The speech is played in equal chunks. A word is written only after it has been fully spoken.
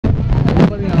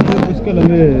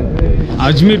புஷ்கர்லேருந்து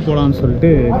அஜ்மீர் போகலான்னு சொல்லிட்டு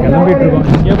கிளம்பிட்டு இருக்கோம்.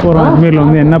 எங்கே போகிறோம், அஜ்மீரில்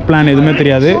வந்து என்ன பிளான் எதுவுமே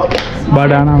தெரியாது.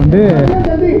 பட் ஆனால் வந்து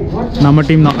நம்ம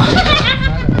டீம் தான்.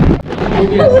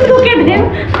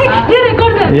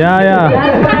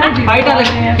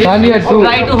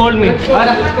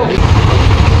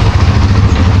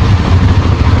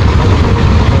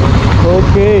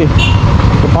 ஓகே,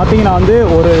 இப்போ பார்த்தீங்கன்னா வந்து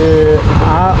ஒரு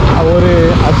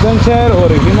அட்வென்ச்சர்,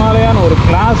 ஒரு ஹிமாலயன், ஒரு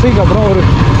கிளாசிக், அப்புறம்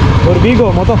ஒரு வீகோ,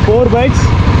 மொத்தம் 4 bikes,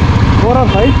 4 or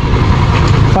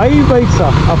 5 பைக்ஸா,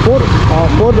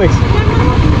 4 bikes,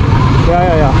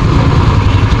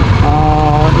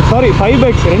 sorry 5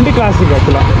 bikes, 2 classic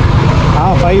ஆக்சுவலாக.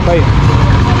 5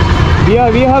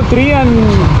 we have 3 and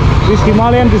this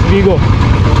Himalayan, this Vigo,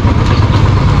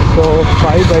 so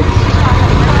 5 bikes.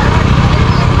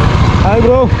 Hi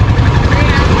bro.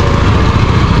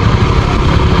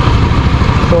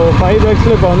 So 5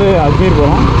 bikesல இப்போ வந்து அஜ்மீர்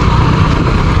போகிறோம்.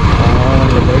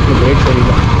 இந்த பைக்கில் பிரேக்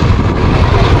சரியில்லை.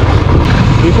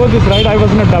 Before this ride I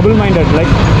was in a double minded,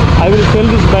 like I will sell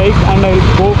this bike and I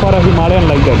will go for a Himalayan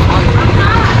like that.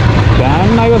 Then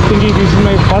I was thinking, this is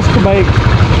my first bike,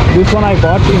 this one I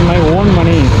bought in my own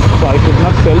money, so I could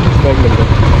not sell this bike like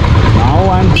that. Now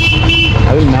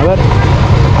I will never.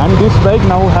 And this bike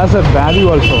now has a value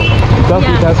also, because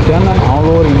it has done all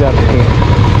over India.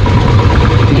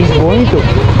 It is going to.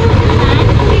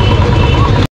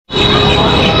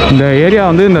 இந்த area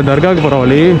வந்து இந்த தர்காவுக்கு போகிற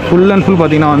வழி full and full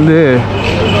பார்த்திங்கன்னா வந்து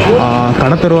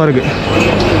கடத்தருவாக இருக்குது.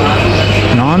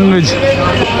 Non veg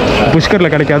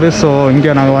புஷ்கரில் கிடைக்காது. ஸோ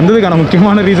இங்கே நாங்கள் வந்ததுக்கான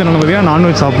முக்கியமான ரீசன் என்ன பார்த்தீங்கன்னா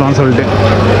நான்வெஜ் சாப்பிட்லான்னு சொல்லிட்டு.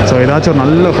 ஸோ ஏதாச்சும் ஒரு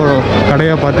நல்ல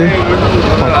கடையாக பார்த்து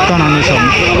பக்கா நான்வெஜ்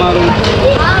சாப்பிடணும்.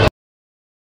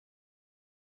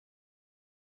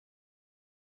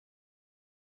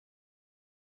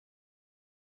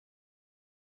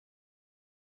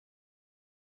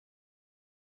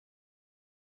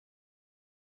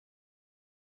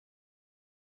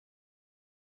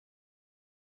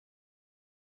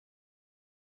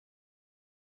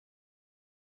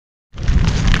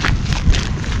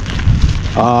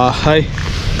 ஹாய்,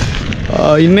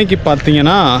 இன்றைக்கி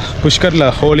பார்த்தீங்கன்னா புஷ்கரில்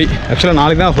ஹோலி. ஆக்சுவலாக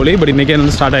நாளைக்கு தான் ஹோலி, பட் இன்றைக்கே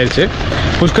வந்து ஸ்டார்ட் ஆகிடுச்சு.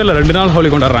 புஷ்கரில் 2 நாள் ஹோலி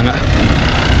கொண்டாடுறாங்க.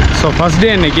 ஸோ ஃபஸ்ட் டே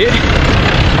இன்றைக்கி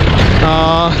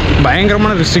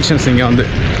பயங்கரமான ரெஸ்ட்ரிக்ஷன்ஸ் இங்கே வந்து.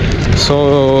 ஸோ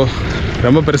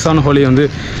ரொம்ப பெருசான ஹோலி வந்து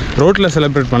ரோட்டில்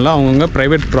செலிப்ரேட் பண்ணல, அவங்கவுங்க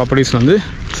ப்ரைவேட் ப்ராப்பர்ட்டிஸ் வந்து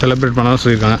செலிப்ரேட் பண்ணலாம்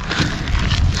சொல்லியிருக்காங்க.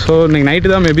 ஸோ இன்றைக்கி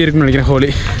நைட்டு தான் மேபி இருக்குன்னு நினைக்கிறேன்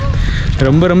ஹோலி.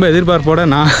 ரொம்ப எதிர்பார்ப்போடு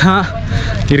நான்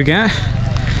இருக்கேன்.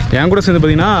 என் கூட சேர்ந்து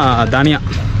பார்த்தீங்கன்னா தானியா,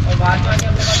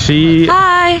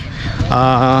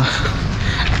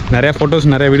 நிறையா ஃபோட்டோஸ்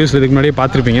நிறைய வீடியோஸ் இதுக்கு முன்னாடியே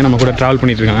பார்த்துருப்பீங்க, நம்ம கூட ட்ராவல்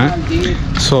பண்ணிகிட்ருக்காங்க.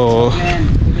 ஸோ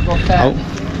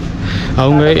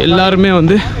அவங்க எல்லாருமே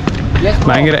வந்து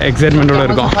பயங்கர எக்ஸைட்மெண்ட்டோடு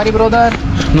இருக்கோம்.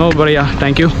 No பரையா,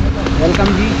 thank you,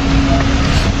 welcome G.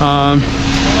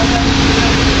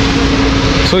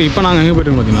 So இப்போ நாங்கள் எங்கே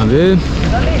போய்ட்டு பார்த்தீங்கன்னா அது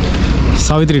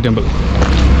சாவித்ரி டெம்பிள்.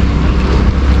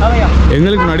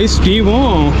 எங்களுக்கு முன்னாடி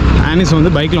ஸ்டீவும் ஆனிஸும்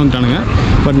வந்து பைக்கில் வந்துட்டானுங்க.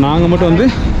 பட் நாங்கள் மட்டும் வந்து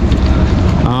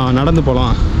நடந்து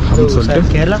போகலாம் அப்படின்னு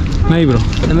சொல்லிட்டு. நை ப்ரோ,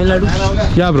 தமிழ்நாடு.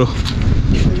 யா ப்ரோ.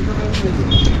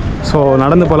 ஸோ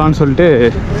நடந்து போகலான்னு சொல்லிட்டு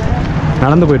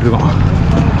நடந்து போயிட்டுருக்கோம்.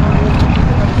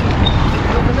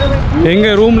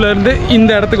 எங்கள் ரூம்லேருந்து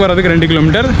இந்த இடத்துக்கு வர்றதுக்கு 2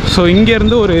 கிலோமீட்டர். ஸோ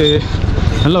இங்கேருந்து ஒரு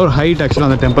நல்ல ஒரு ஹைட் ஆக்சுவலாக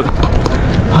அந்த டெம்பிள்.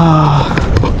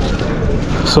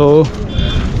 ஸோ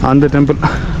அந்த டெம்பிள்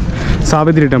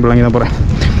சாவித்ரி டெம்பிள் அங்கே தான் போகிறேன்.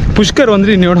 புஷ்கர்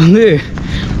வந்துட்டு இன்னையோட வந்து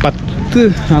 10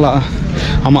 நாளா,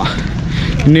 ஆமாம்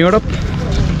இன்னையோட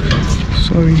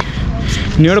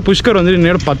புஷ்கர் வந்துட்டு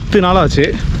இன்னையோட 10 நாளாச்சு.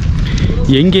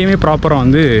 எங்கேயுமே ப்ராப்பராக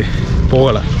வந்து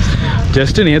போகலை.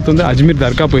 ஜஸ்ட்டு நேற்று வந்து அஜ்மீர்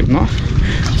தர்கா போயிருந்தோம்.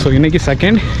 ஸோ இன்றைக்கி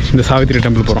செகண்ட் இந்த சாவித்ரி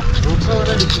டெம்பிள் போகிறோம்.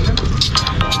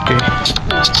 ஓகே,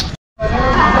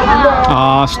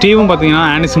 ஸ்டீவும் பார்த்தீங்கன்னா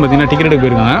ஆனிஸும் பார்த்தீங்கன்னா டிக்கெட் எடுக்க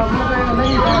போயிருக்காங்க.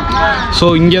 ஸோ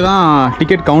இங்கே தான்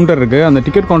டிக்கெட் கவுண்டர் இருக்குது. அந்த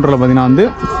டிக்கெட் கவுண்டரில் பார்த்தீங்கன்னா வந்து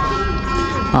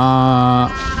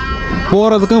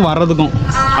போகிறதுக்கும் வர்றதுக்கும்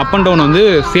அப் அண்ட் டவுன் வந்து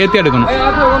சேர்த்தே எடுக்கணும்.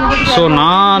 ஸோ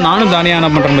நானும் தானியாக என்ன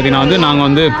பண்ணுறேன் பார்த்தீங்கன்னா வந்து நாங்கள்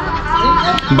வந்து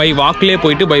பை வாக்லேயே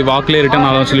போயிட்டு பை வாக்லேயே ரிட்டர்ன்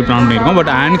ஆகலாம் சொல்லி பிளான் பண்ணியிருக்கோம்.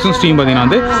 பட் ஆனிஸும் ஸ்டீம் பார்த்தீங்கன்னா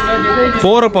வந்து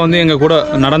போகிறப்ப வந்து எங்கள் கூட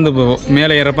நடந்து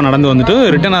மேலே ஏறப்போ நடந்து வந்துட்டு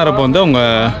ரிட்டர்ன் ஆகிறப்போ வந்து அவங்க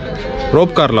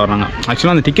ரோப் காரில் வராங்க.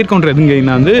 ஆக்சுவலாக அந்த டிக்கெட் கவுண்டர்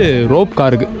எதுங்கன்னா வந்து ரோப்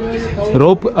காருக்கு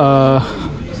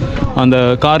அந்த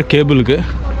கார் கேபிளுக்கு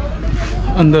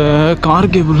அந்த கார்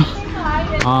கேபிள்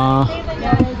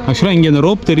ஆக்சுவலாக இங்கே இந்த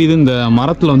ரோப் தெரியுது, இந்த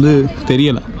மரத்தில் வந்து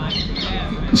தெரியலை.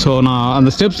 ஸோ நான் அந்த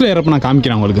ஸ்டெப்ஸில் ஏறப்போ நான்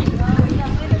காமிக்கிறேன் உங்களுக்கு.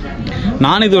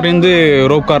 நான் இது வரைந்து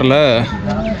ரோப் காரில்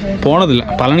போனதில்லை.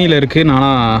 பழனியில் இருக்குது,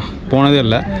 நானாக போனதே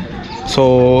இல்லை. ஸோ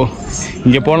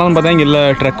இங்கே போகலான்னு பார்த்தா இங்கே இல்லை,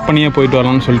 ட்ரெக் பண்ணியே போயிட்டு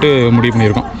வரலாம்னு சொல்லிட்டு முடிவு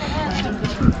பண்ணியிருக்கோம்.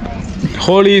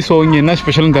 ஹோலி. ஸோ இங்கே என்ன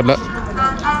ஸ்பெஷல்னு தெரில.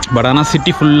 பட் ஆனால்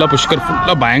சிட்டி ஃபுல்லாக புஷ்கர்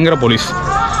ஃபுல்லாக பயங்கர போலீஸ்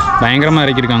பயங்கரமாக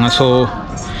இறக்கியிருக்காங்க. ஸோ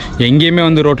எங்கேயுமே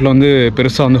வந்து ரோட்டில் வந்து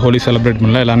பெருசாக வந்து ஹோலி செலிப்ரேட்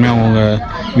பண்ணல. எல்லாமே அவங்க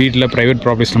வீட்டில் ப்ரைவேட்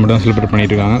ப்ராப்பர்ட்டிஸில் மட்டும் தான் செலிப்ரேட்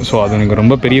பண்ணிட்டு இருக்காங்க. ஸோ அது எனக்கு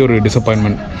ரொம்ப பெரிய ஒரு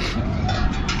டிசப்பாயின்மெண்ட்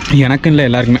எனக்கும் இல்லை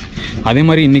எல்லாருக்குமே. அதே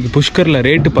மாதிரி இன்றைக்கி புஷ்கரில்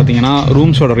ரேட்டு பார்த்தீங்கன்னா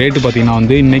ரூம்ஸோட ரேட்டு பார்த்தீங்கன்னா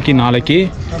வந்து இன்றைக்கி நாளைக்கு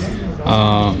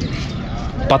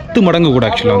 10 மடங்கு கூட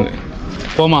ஆக்சுவலாக வந்து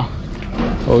போமா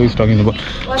இஸ் டாக்கிங் அபவுட்.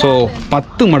 ஸோ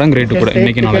 10 மடங்கு ரேட்டு கூட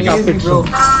இன்றைக்கி நாளைக்கு.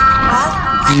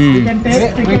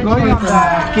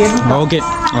 ஓகே,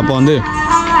 அப்போ வந்து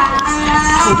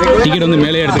டிக்கெட் வந்து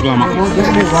மேலே எடுத்துக்கலாமா?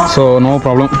 So no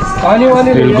problem,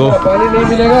 will go.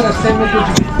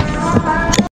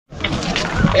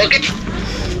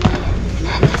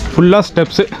 ஃபுல்லாக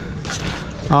ஸ்டெப்ஸு,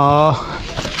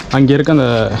 அங்கே இருக்க அந்த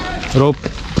ரோப்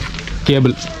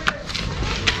கேபிள்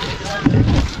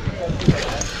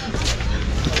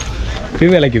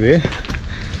இது இலைக்குது.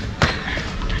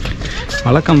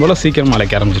 வழக்கம் போல் சீக்கிரமாக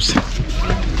இலைக்க ஆரம்பிச்சிருச்சு.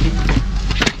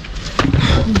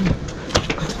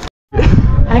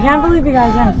 I can't believe you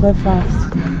guys went flip fast.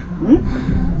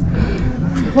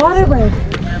 Water break.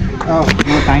 Oh,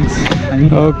 no thanks.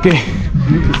 Okay.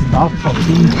 Stop.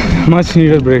 Much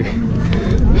needed break.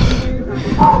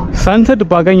 Sunset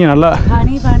பார்க்க இங்கே நல்லா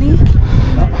Funny.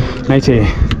 நைச்சே.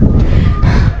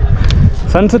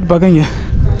 சன்செட் பார்க்க இங்கே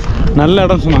நல்ல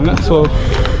இடம் சொன்னாங்க. ஸோ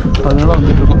அதனால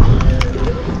வந்துட்டுருக்கோம்.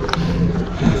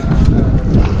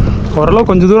 ஓரளவு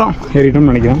கொஞ்சம் தூரம்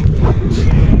ஏறிட்டோம்னு நினைக்கிறேன்.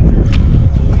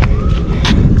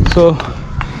 ஸோ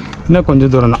இன்னும்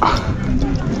கொஞ்சம் தூரம் தான்.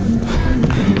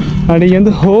 அன்றைக்கி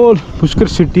வந்து ஹோல்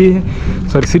புஷ்கர்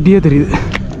சிட்டியே தெரியுது.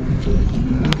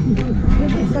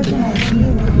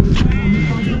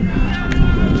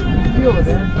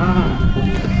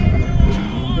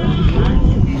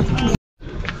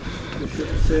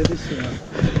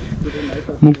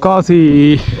 முக்காசி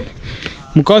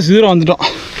தூரம் வந்துட்டோம்.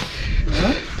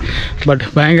 பட்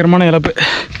பயங்கரமான இழப்பு.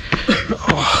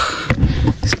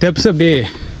 ஸ்டெப்ஸ் அப்படியே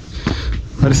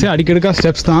வரிசையாக அடிக்கடுக்கா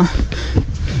ஸ்டெப்ஸ் தான்.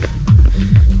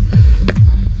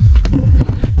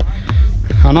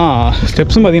 ஆனால்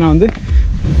ஸ்டெப்ஸும் பார்த்தீங்கன்னா வந்து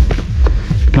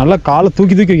நல்லா காலை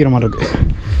தூக்கி வைக்கிற மாதிரி இருக்குது.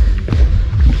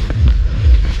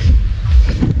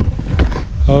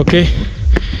 ஓகே,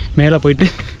 மேலே போயிட்டு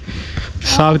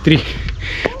சாவித்ரி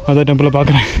மதர் டெம்பிளை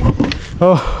பார்க்குறேன்.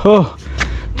 ஓ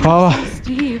பாவா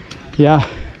யா.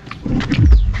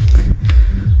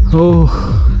 ஓ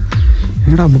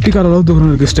என்னடா முட்டிக்கால அளவு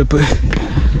தூரம் இருக்குது ஸ்டெப்பு.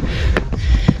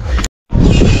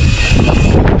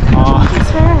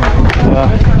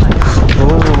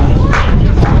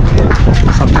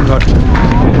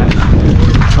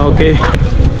 ஓகே,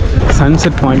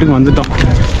 சன்செட் பாயிண்ட்டுக்கு வந்துட்டோம்.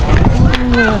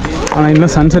 ஆனால்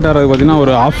இன்னும் சன்செட் ஆகிறது பார்த்தீங்கன்னா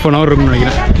ஒரு 1/2 hour இருக்குன்னு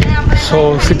நினைக்கிறேன். ஸோ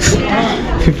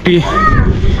 6:50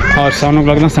 or 7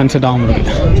 o'clock தான் சன்செட் ஆகும்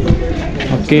இருக்குது.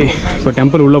 ஓகே, இப்போ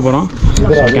டெம்பிள் உள்ளே போகிறோம்.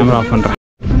 கேமரா ஆஃப் பண்ணுறேன்.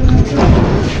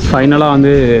 ஃபைனலாக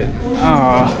வந்து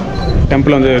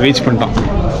டெம்பிள் வந்து ரீச் பண்ணிட்டு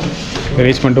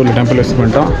உள்ள டெம்பிள் விசிட்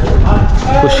பண்ணிட்டோம்.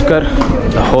 புஷ்கர்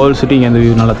த ஹோல் சிட்டி இங்கே அந்த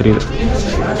வியூ நல்லா தெரியுது.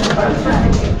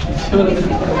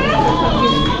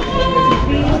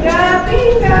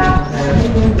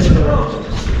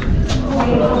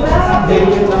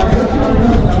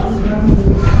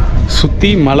 சுற்றி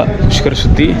மலை, புஷ்கர்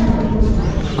சுற்றி,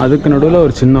 அதுக்கு நடுவில்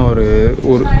ஒரு சின்ன ஒரு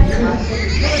ஊர்.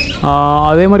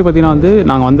 அதே மாதிரி பார்த்திங்கன்னா வந்து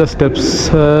நாங்கள் வந்த ஸ்டெப்ஸ்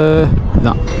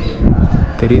தான்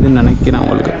தெரியுதுன்னு நினைக்கிறேன்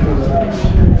உங்களுக்கு.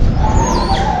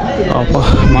 அப்பா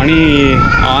மணி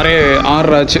 6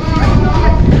 ஆச்சு.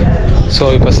 ஸோ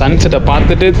இப்போ சன்செட்டை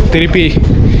பார்த்துட்டு திருப்பி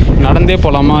நடந்தே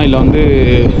போகலாமா இல்லை வந்து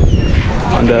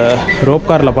அந்த ரோப்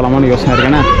காரில் போகலாமான்னு யோசனை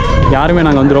இருக்கு. ஏன்னா யாருமே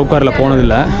நாங்கள் வந்து ரோப் காரில்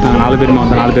போனதில்லை. நாங்கள் 4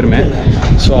 பேருமே.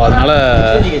 ஸோ அதனால்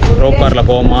ரோப் காரில்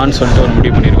போவோமான்னு சொல்லிட்டு ஒரு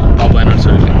முடிவு பண்ணியிருக்கோம். பாப்பா என்னன்னு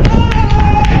சொல்லிட்டு.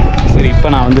 சரி, இப்போ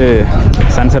நான் வந்து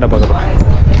சன்செட்டை பார்க்க போகிறேன்.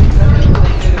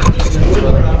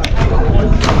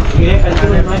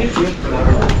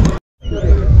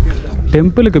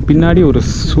 டெம்பிளுக்கு பின்னாடி ஒரு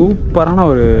சூப்பரான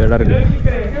ஒரு இடம் இருக்குது.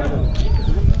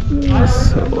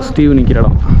 ஸ்டீவ் நிற்கிற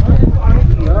இடம்.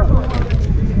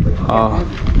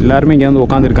 எல்லாருமே இங்கே வந்து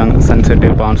உட்காந்துருக்காங்க சன்செட்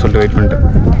இருப்பான்னு சொல்லிட்டு வெயிட் பண்ணிட்டு.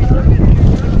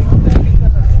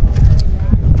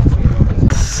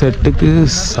 செட்டுக்கு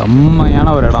செம்மையான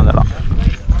ஒரு இடம் அந்த இடம்.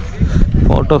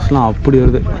 ஃபோட்டோஸ்லாம் அப்படி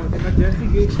வருது.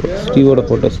 ஸ்டீவோட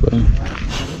ஃபோட்டோஸ் பாருங்க.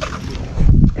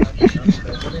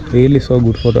 Really so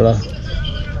good ஃபோட்டோடா.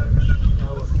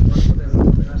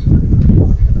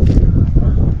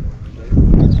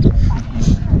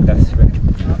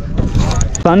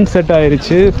 Sun set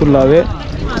ஆயிடுச்சு ஃபுல்லாகவே.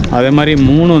 அதே மாதிரி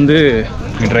மூணு வந்து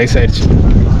ரைஸ் ஆயிடுச்சு.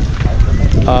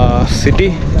 சிட்டி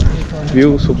வியூ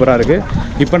சூப்பராக இருக்குது.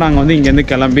 இப்போ நாங்கள் வந்து இங்கேருந்து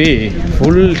கிளம்பி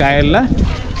ஃபுல் டயரில்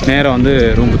நேராக வந்து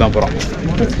ரூமுக்கு தான் போகிறோம்.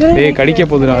 டேய் கடிக்க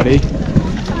போகுதுடா டேய்.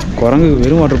 குரங்கு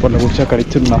வெறும் வாட்டர் பாட்டில் குடிச்சா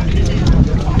கடிச்சிருந்தா.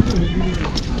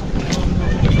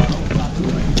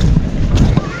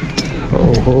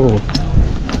 ஓஹோ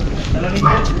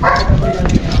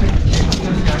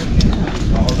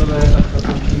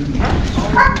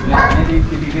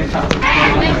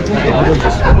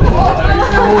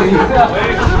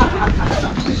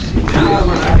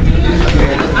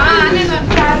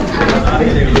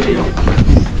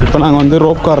இப்போ நாங்கள் வந்து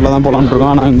ரோப் காரில் தான் போகலான்னு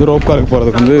இருக்கோம். ஆனால் வந்து ரோப் காருக்கு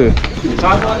போகிறதுக்கு வந்து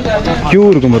க்யூ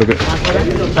இருக்கும் இருக்கு.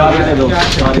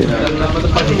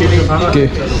 Okay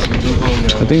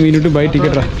I think we need to buy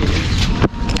ticket.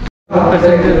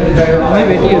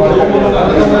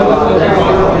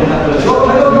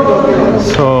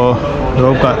 So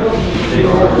rope car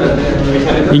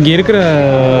இங்கே இருக்கிற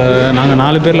நாங்கள்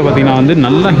 4 பேரில் பார்த்தீங்கன்னா வந்து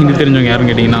நல்லா ஹிந்தி தெரிஞ்சவங்க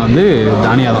யாருன்னு கேட்டிங்கன்னா வந்து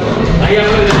தானியா தான்.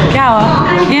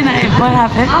 What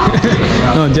happened?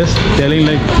 No, just telling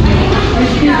like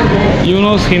you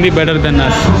knows Hindi better than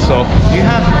us. So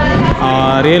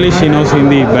really she knows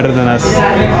Hindi better than us.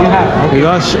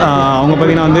 Because அவங்க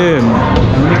பார்த்தீங்கன்னா வந்து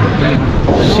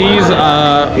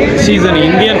she's an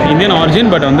Indian origin,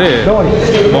 but வந்து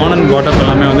born and brought up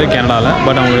எல்லாமே வந்து கனடாவில்.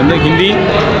 பட் அவங்க வந்து Hindi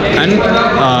and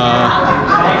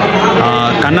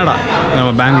Kannada, நம்ம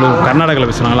பெங்களூர் கர்நாடகாவில்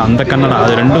பேசுகிறாங்களா அந்த கன்னடா,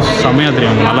 அது ரெண்டும் செம்மையாக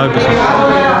தெரியும், அவங்க நல்லாவே பேசுவாங்க.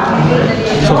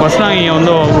 ஸோ ஃபஸ்ட் நான் இங்கே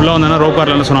வந்து உள்ளே வந்தேன்னா ரோப்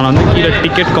காரில் என்ன சொன்னாலும் வந்து கீழே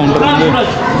டிக்கெட் கவுண்டர் வந்து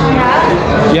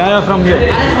ஃப்ரம் ஹியர்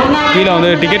கீழே வந்து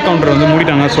டிக்கெட் கவுண்டர் வந்து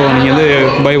மூடிட்டாங்க. ஸோ நீங்கள் வந்து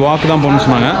பை வாக் தான் போகணும்னு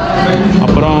சொன்னாங்க.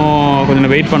 அப்புறம்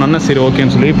கொஞ்சம் வெயிட் பண்ணோன்னா சரி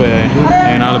ஓகேன்னு சொல்லி இப்போ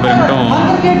 4 பேர் மட்டும்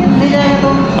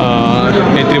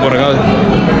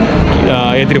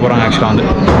ஏற்றிட்டு போகிறாங்க ஆக்சுவலாக வந்து.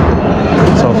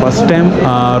 ஸோ ஃபஸ்ட் டைம்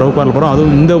ரோப் காரில் போகிறோம்,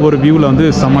 அதுவும் இந்த ஒரு வியூவில் வந்து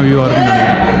செம்ம வியூவாக இருக்குன்னு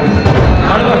நினைக்கிறேன்.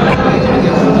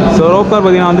 ஸோ ரோப் கார்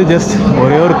பார்த்தீங்கன்னா வந்து ஜஸ்ட்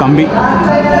ஒரே ஒரு கம்பி,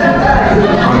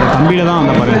 அந்த கம்பியில் தான்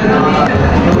அந்த பாருங்க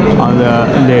அந்த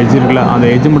இந்த எட்ஜ் இருக்குல்ல, அந்த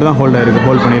எட்ஜ் மட்டும் தான்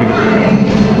ஹோல்ட் பண்ணியிருக்கு.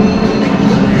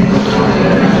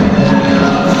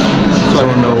 ஸோ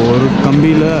அந்த ஒரு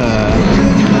கம்பியில்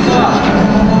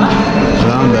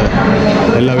அதான் அந்த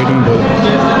எல்லா வெயிட்டுமே போகுது.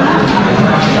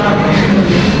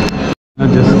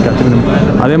 ஜஸ்ட் கற்றுக்கணும்.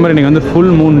 அதே மாதிரி நீங்கள் வந்து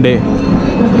ஃபுல் மூன் டே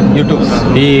यूट्यूब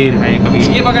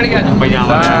ये पकड़ के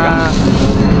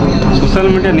सोशल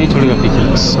मीडिया नहीं छोड़ेगा पीछे.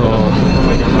 ஸோ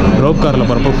ரோப் காரில்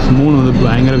போகிறப்போ மூணு வந்து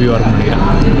பயங்கர வியூவாக இருக்கும் நினைக்கிறேன்.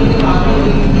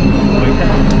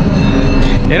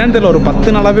 என்னன்னு தெரியல, ஒரு 10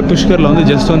 நாளாகவே புஷ்கரில் வந்து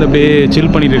ஜஸ்ட் வந்து அப்படியே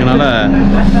சில் பண்ணிட்டு இருக்கனால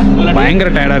பயங்கர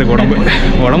டயர்டாக இருக்குது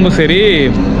உடம்பு சரி,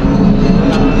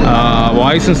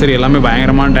 வாய்ஸும் சரி, எல்லாமே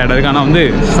பயங்கரமான டயர்டாக இருக்குது. ஆனால் வந்து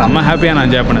செம்ம ஹாப்பியாக நான்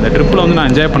என்ஜாய் பண்ணேன். இந்த ட்ரிப்பில் வந்து நான்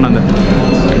என்ஜாய் பண்ண அந்த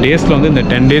டேஸில் வந்து இந்த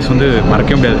 10 days வந்து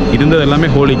மறக்க முடியாது. இருந்தது எல்லாமே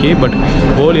ஹோலிக்கு, பட்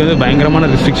ஹோலி வந்து பயங்கரமான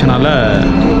ரெஸ்ட்ரிக்ஷனால்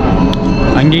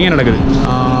அங்கேயும் நடக்குது.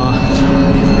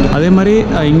 அதே மாதிரி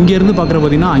இங்கேருந்து பார்க்குற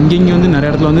பார்த்திங்கன்னா அங்கங்கே வந்து நிறைய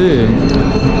இடத்துல வந்து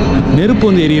நெருப்பு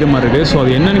வந்து எரியிற மாதிரி இருக்குது. ஸோ அது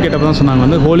என்னென்னு கேட்டப்போ தான் சொன்னாங்க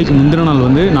வந்து ஹோலிக்கு முந்தின நாள்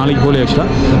வந்து நாளைக்கு ஹோலி ஆக்சுவலாக.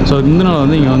 ஸோ அதுக்கு முந்தின நாள்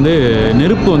வந்து இங்கே வந்து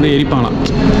நெருப்பு வந்து எரிப்பாங்களாம்,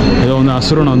 ஏதோ வந்து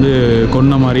அசுரனை வந்து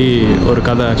கொன்ன மாதிரி ஒரு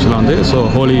கதை ஆக்சுவலாக வந்து. ஸோ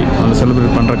ஹோலி வந்து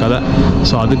செலிப்ரேட் பண்ணுற கதை.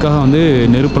 ஸோ அதுக்காக வந்து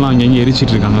நெருப்பெல்லாம் அங்கங்கே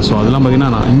எரிச்சிட்டு இருக்காங்க. ஸோ அதெல்லாம்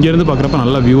பார்த்திங்கன்னா நான் இங்கேருந்து பார்க்குறப்ப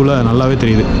நல்லா வியூவில் நல்லாவே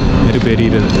தெரியுது நெருப்பு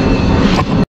எரியிறது.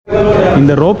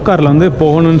 இந்த ரோப் காரில் வந்து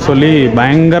போகணும்னு சொல்லி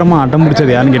பயங்கரமாக அடம்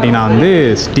பிடிச்சது யாருன்னு கேட்டிங்கன்னா வந்து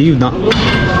ஸ்டீவ் தான்.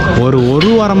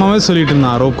 ஒரு வாரமாகவே சொல்லிட்டு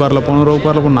இருந்தான் ரோப் காரில்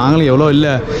போகணும். நாங்களும் எவ்வளோ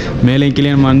இல்லை மேலே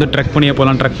கீழே நம்ம வந்து ட்ரெக் பண்ணியே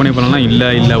போகலாம்னா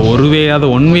இல்லை ஒன் வேயாவது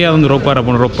வந்து ரோப் காரில்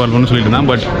போகணும்னு சொல்லிட்டு இருந்தான்.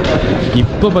 பட்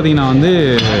இப்போ பார்த்திங்கன்னா வந்து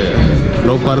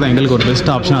ரோப் கார் தான் எங்களுக்கு ஒரு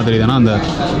பெஸ்ட் ஆப்ஷனாக தெரியுது. ஏன்னா அந்த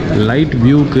லைட்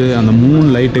வியூக்கு, அந்த மூன்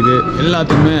லைட்டுக்கு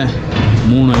எல்லாத்துக்குமே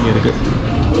மூணு அங்கே இருக்குது.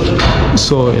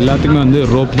 ஸோ எல்லாத்துக்குமே வந்து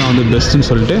ரோப் தான் வந்து பெஸ்ட்டுன்னு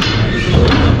சொல்லிட்டு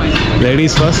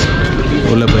லேடிஸ் ஃபர்ஸ்ட்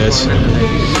உள்ள போயாச்சு.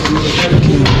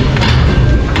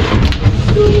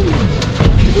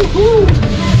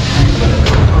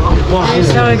 I'm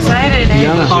so excited.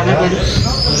 Yeah.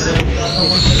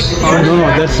 No,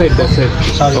 that side.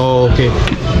 Oh, okay.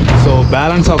 So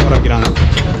balance of வைக்கிறாங்க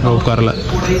ரோப் காரில்.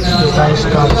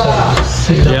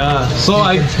 Yeah. So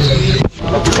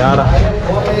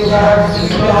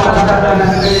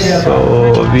So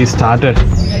we started.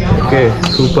 Okay,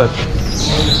 super.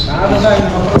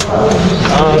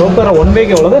 Rope காரில் 1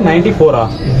 வேக்கு எவ்வளவு? 94.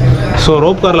 ஸோ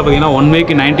ரோப் காரில் பார்த்தீங்கன்னா 1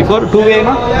 வேக்கு 94, 2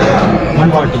 வேனா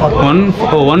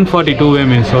 140 2 way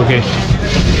means okay.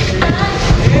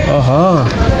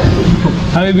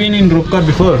 Have you been in rope car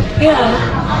before?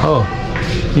 Yeah. Oh,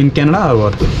 in Canada or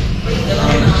what?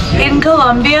 In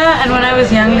Colombia, and when I was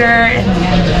younger in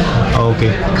Canada. Oh,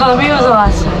 okay. Colombia was the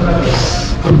last time.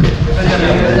 Okay.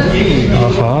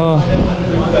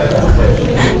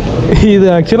 இது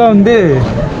ஆக்சுவலாக வந்து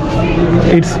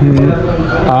it's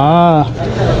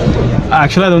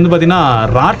ஆக்சுவலாக அது வந்து பார்த்தீங்கன்னா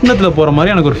ராட்டினத்தில் போகிற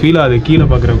மாதிரி எனக்கு ஒரு ஃபீல் ஆகுது கீழே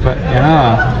பார்க்குறப்ப. ஏன்னா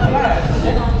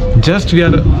just we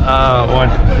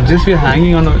are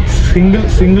hanging on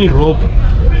single rope.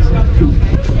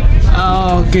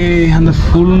 Okay, அந்த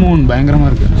ஃபுல் மூன் பயங்கரமாக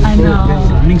இருக்குது.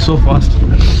 ரன்னிங் ஸோ ஃபாஸ்ட்,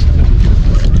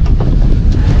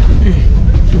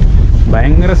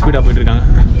 பயங்கர ஸ்பீடாக போயிட்டுருக்காங்க.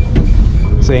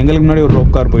 ஸோ எங்களுக்கு முன்னாடி ஒரு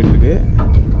ரோப் கார் போயிட்டுருக்கு.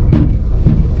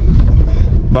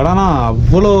 பட் ஆனால்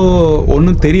அவ்வளோ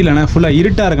ஒன்றும் தெரியலண்ணே, ஃபுல்லாக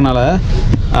இருட்டாக இருக்கனால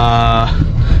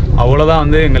அவ்வளோதான்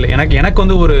வந்து எனக்கு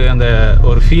வந்து அந்த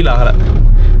ஒரு ஃபீல் ஆகலை.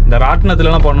 இந்த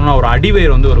ராட்டினத்துலலாம் போனோம்னா ஒரு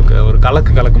அடிவயிறு வந்து ஒரு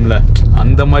கலக்கும்ல,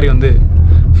 அந்த மாதிரி வந்து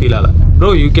ஃபீல் ஆகலை. Bro,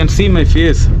 you can see my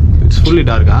face, it's fully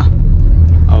dark.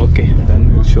 Okay, then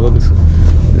we'll show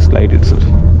this light itself.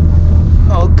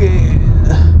 Okay.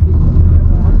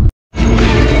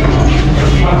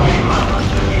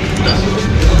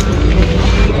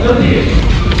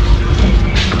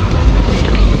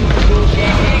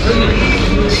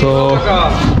 So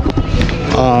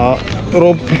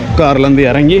rope கார்லேருந்து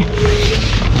இறங்கி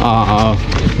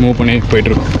மூவ் பண்ணி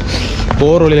போயிட்டுருக்கோம்.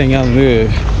 போகிற வழியில் எங்கேயா வந்து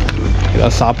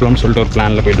ஏதாவது சாப்பிட்லாம்னு சொல்லிட்டு ஒரு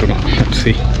பிளானில் போயிட்டுருக்கோம்.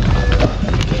 சரி,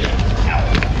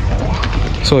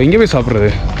 ஸோ எங்கே போய்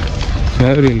சாப்பிட்றது?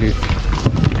 வேறு இல்லை.